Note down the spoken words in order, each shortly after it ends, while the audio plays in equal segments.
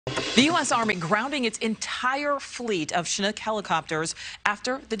The U.S. Army grounding its entire fleet of Chinook helicopters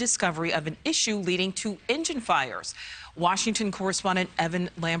after the discovery of an issue leading to engine fires. Washington correspondent Evan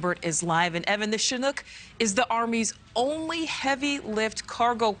Lambert is live. And Evan, the Chinook is the Army's only heavy lift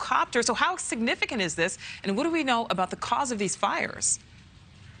cargo copter. So how significant is this? And what do we know about the cause of these fires?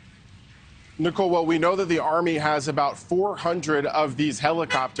 Nichole, well, we know that the Army has about 400 of these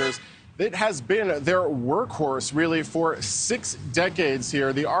helicopters. It has been their workhorse, really, for 6 decades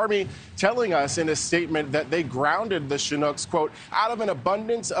here. The Army telling us in a statement that they grounded the Chinooks, quote, out of an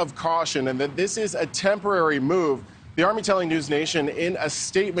abundance of caution, and that this is a temporary move. The Army telling NewsNation in a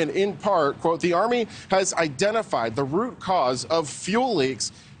statement, in part, quote, the Army has identified the root cause of fuel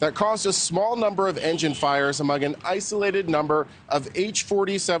leaks that caused a small number of engine fires among an isolated number of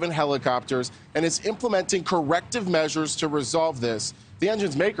H-47 helicopters and is implementing corrective measures to resolve this. The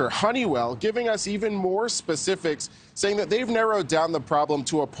engine's maker, Honeywell, giving us even more specifics, saying that they've narrowed down the problem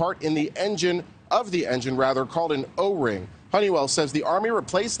to a part in the engine, called an O-ring. Honeywell says the Army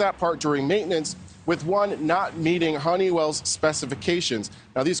replaced that part during maintenance with one not meeting Honeywell's specifications.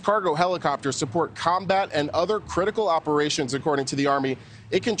 Now, these cargo helicopters support combat and other critical operations, according to the Army.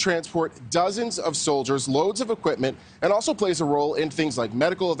 It can transport dozens of soldiers, loads of equipment, and also plays a role in things like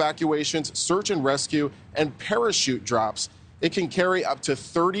medical evacuations, search and rescue, and parachute drops. It can carry up to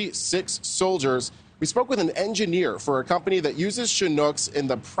 36 soldiers. We spoke with an engineer for a company that uses Chinooks in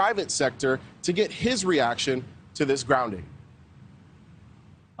the private sector to get his reaction to this grounding.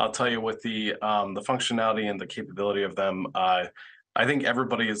 I'll tell you, with the functionality and the capability of them, I think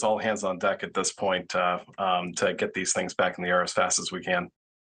everybody is all hands on deck at this point to get these things back in the air as fast as we can.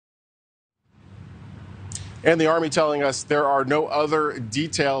 And the Army telling us there are no other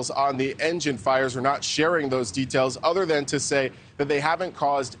details on the engine fires. We're not sharing those details other than to say that they haven't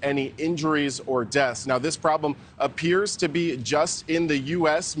caused any injuries or deaths. Now, this problem appears to be just in the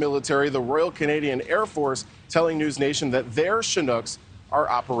U.S. military. The Royal Canadian Air Force telling NewsNation that their Chinooks are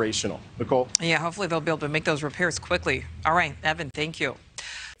operational. Nichole? Yeah, hopefully they'll be able to make those repairs quickly. All right, Evan, thank you.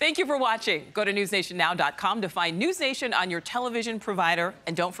 Thank you for watching. Go to newsnationnow.com to find NewsNation on your television provider.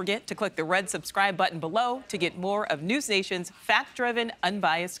 And don't forget to click the red subscribe button below to get more of NewsNation's fact-driven,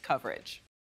 unbiased coverage.